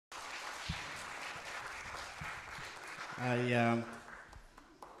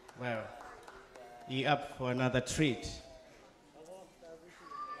Well, you up for another treat?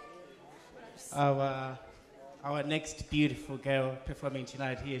 Our next beautiful girl performing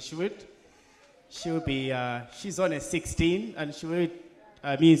tonight here, Shewit. She'll be, she's only 16, and Shewit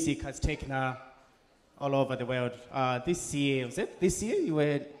music has taken her all over the world. This year, was it? This year you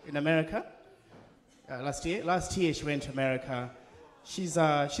were in America? Last year? Last year she went to America. She's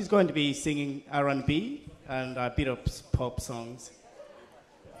going to be singing R&B and a bit of pop songs.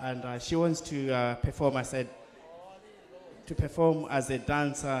 And she wants to perform as a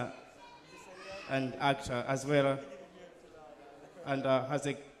dancer and actor as well. And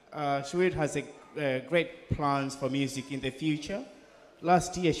Shewit has great plans for music in the future.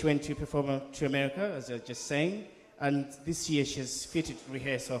 Last year she went to perform to America, as I was just saying, and this year she's fitted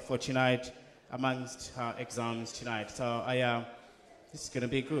rehearsal for tonight amongst her exams tonight. So this is gonna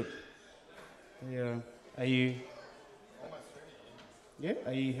be good. Yeah. Are you? Yeah.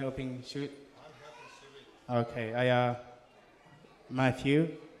 Are you helping Shewit? I'm helping Shewit. Okay. Matthew,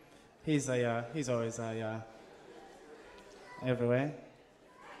 he's always everywhere.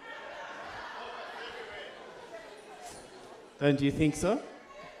 Don't you think so?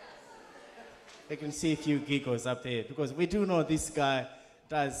 I can see a few giggles up there because we do know this guy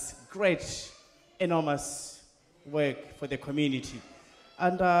does great, enormous work for the community.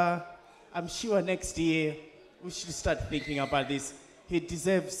 And I'm sure next year we should start thinking about this. He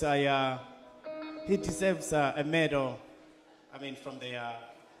deserves a medal, from the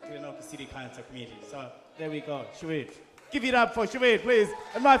Trinidad City Council Committee. So there we go, Shewit. Give it up for Shewit, please.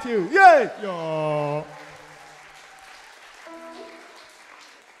 And Matthew, yay! Yo.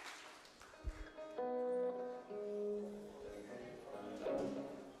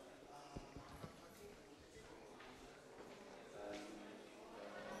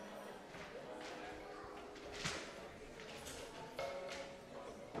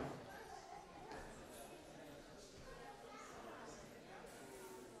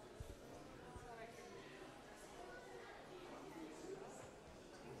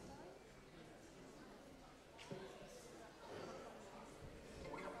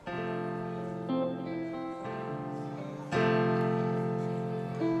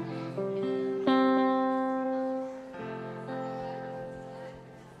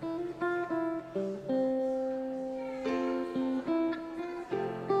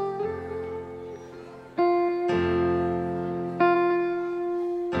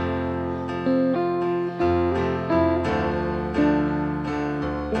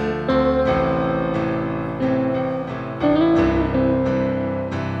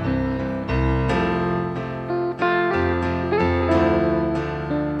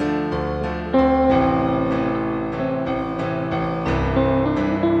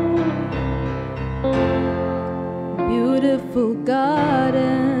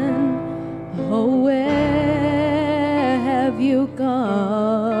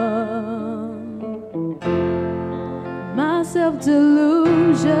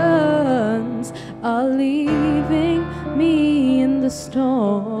 Self-delusions are leaving me in the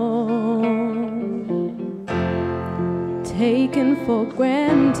storm, taken for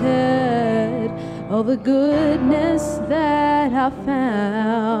granted all the goodness that I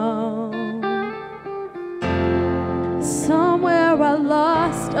found. Somewhere I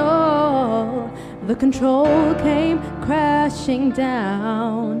lost all the control, came crashing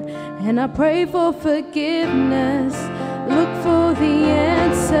down, and I pray for forgiveness. Look for the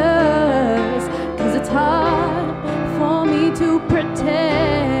answers, 'cause it's hard for me to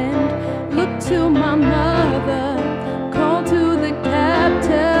pretend. Look to my mother, call to the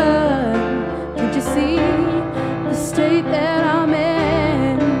captain. Can't you see the state that I'm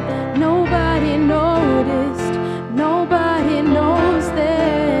in? Nobody noticed, nobody knows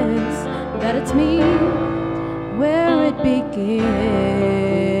this, that it's me where it begins.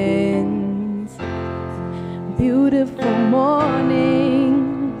 Beautiful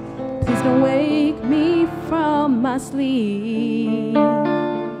morning, please don't wake me from my sleep,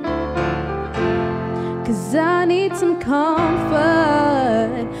 'cause I need some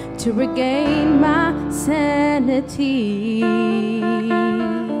comfort to regain my sanity.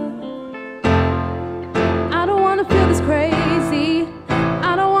 I don't want to feel this crazy,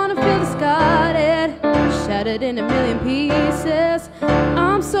 I don't want to feel discarded, shattered in a million pieces.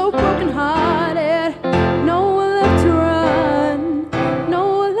 I'm so brokenhearted, nowhere left to run,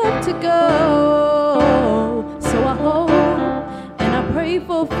 nowhere left to go. So I hope and I pray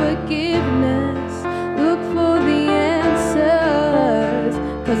for forgiveness. Look for the answers,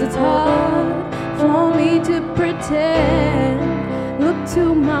 'cause it's hard for me to pretend. Look to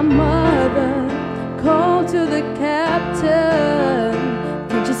my mother, call to the captain.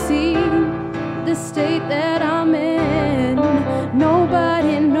 Can't you see the state that I'm in?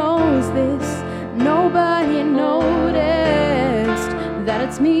 Nobody knows this, nobody noticed that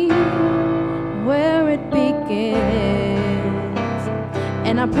it's me where it begins.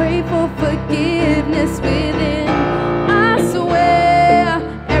 And I pray for forgiveness within. I swear,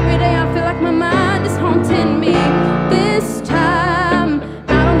 every day I feel like my mind is haunting me. This time,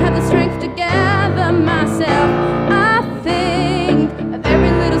 I don't have the strength to gather myself. I think of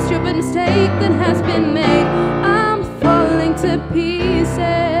every little stupid mistake that has been made. I'm falling to pieces,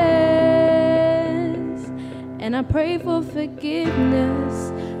 and I pray for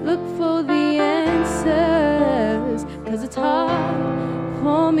forgiveness. Look for the answers, 'cause it's hard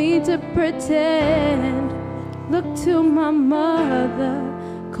for me to pretend. Look to my mother,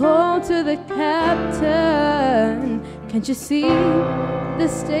 call to the captain. Can't you see the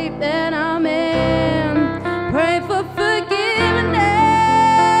state that I'm in? Pray for forgiveness,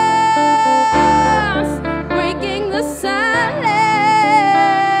 breaking the silence.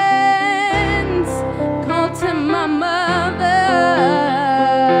 Call to my mother,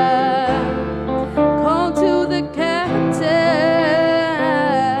 call to the captain.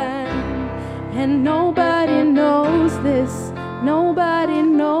 And nobody knows this, nobody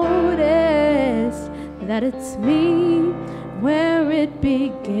noticed that it's me where it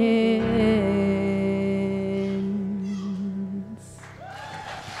begins.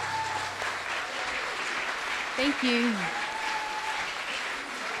 Thank you.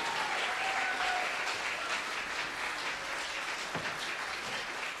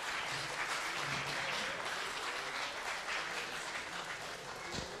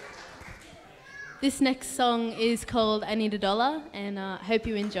 This next song is called I Need a Dollar, and I hope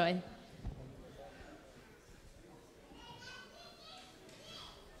you enjoy.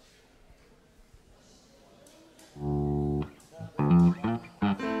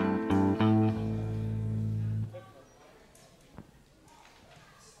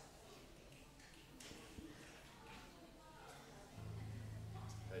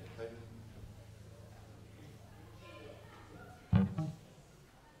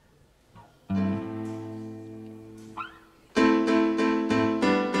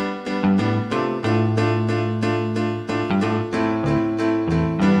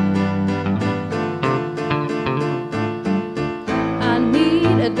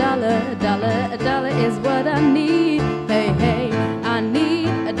 A dollar is what I need. Hey, hey, I need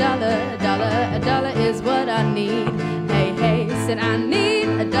a dollar is what I need. Hey, hey, said I need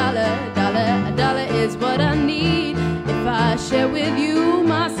a dollar is what I need. If I share with you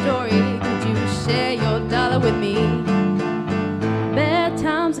my story, could you share your dollar with me? Bad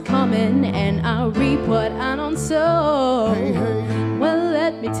times are coming and I reap what I don't sow. Hey, hey. Well,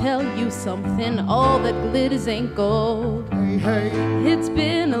 let me tell you something, all that glitters ain't gold. Hey, hey. It's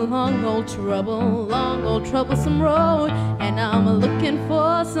been a long old troublesome road, and I'm looking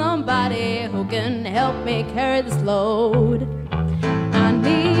for somebody who can help me carry this load. I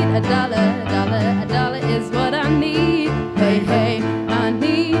need a dollar is what I need. Hey, hey, I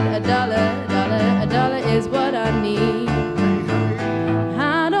need a dollar is what I need.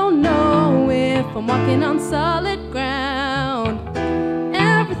 I don't know if I'm walking on solid ground.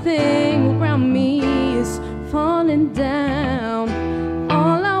 Everything around me is falling down.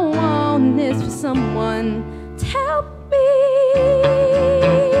 All I want is for someone to help me.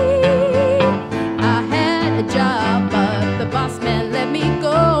 I had a job, but the boss man let me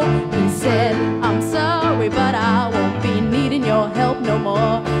go. He said, I'm sorry, but I won't be needing your help no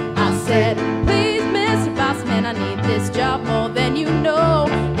more. I said, please, Mr. Boss Man, I need this job more than you know.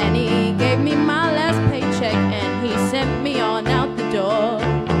 And he gave me my last paycheck, and he sent me on out the door.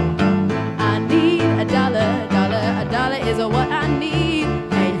 I need a dollar is what I need.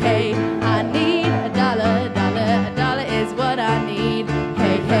 Hey, hey, I need a dollar is what I need.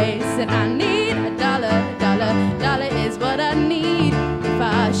 Hey, hey, said I need a dollar is what I need. If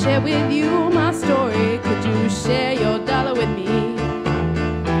I share with you my story, could you share your dollar with me?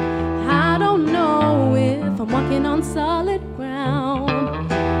 I don't know if I'm walking on solid ground.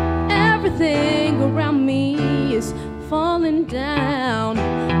 Everything around me is falling down.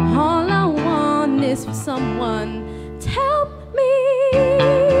 All I want is for someone to help me.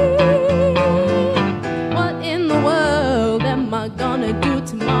 What in the world am I gonna do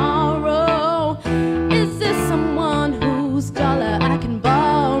tomorrow? Is there someone whose dollar I can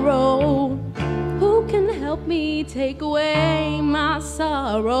borrow? Who can help me take away my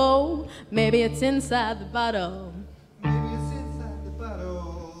sorrow? Maybe it's inside the bottle.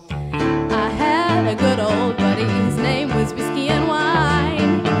 I had a good old buddy, his name was Whiskey and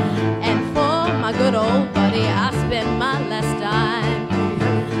Wine. And for my good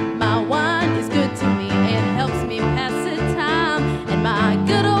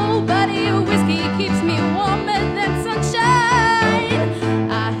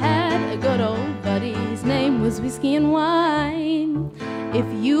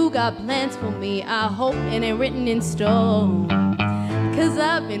got plans for me, I hope it ain't written in stone. Cause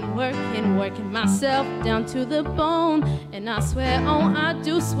I've been working myself down to the bone. And I swear, oh, I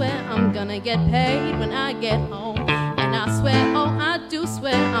do swear I'm gonna get paid when I get home. And I swear, oh, I do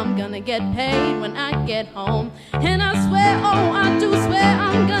swear I'm gonna get paid when I get home. And I swear, oh, I do swear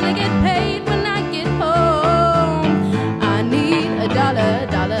I'm gonna get paid when I get home. I need a dollar,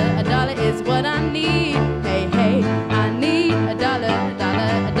 a dollar is what I need. Hey, hey, I need a dollar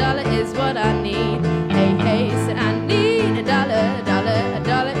is what I need. Hey, hey, said I need a dollar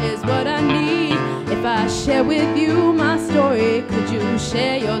is what I need. If I share with you my story, could you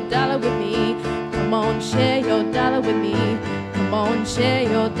share your dollar with me? Come on, share your dollar with me. Come on, share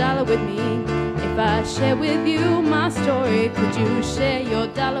your dollar with me. If I share with you my story, could you share your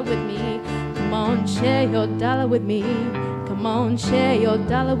dollar with me? Come on, share your dollar with me. Come on, share your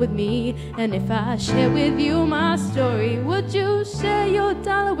dollar with me. And if I share with you my story, would you share your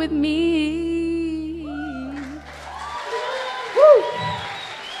dollar with me? Woo!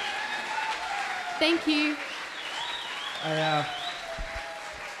 Thank you.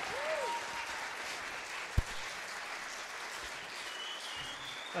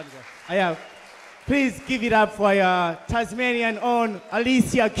 Please give it up for your Tasmanian own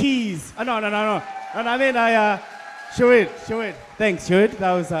Alicia Keys. No. I mean, Shewit. Thanks, Shewit.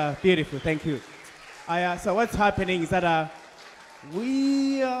 That was beautiful. Thank you. So what's happening is that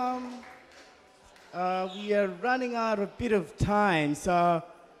we are running out of a bit of time. So,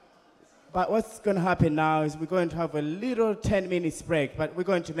 but what's going to happen now is we're going to have a little 10 minutes break, but we're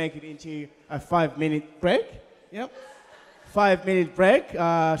going to make it into a 5-minute break. Yep. 5-minute break.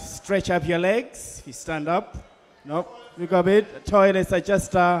 Stretch up your legs. If you stand up. Nope. Look a bit. Toilets are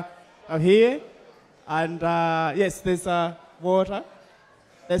just up here. And yes, there's water.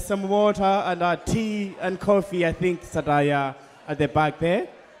 There's some water and tea and coffee, I think, that are at the back there.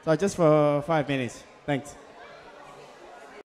 So just for 5 minutes. Thanks.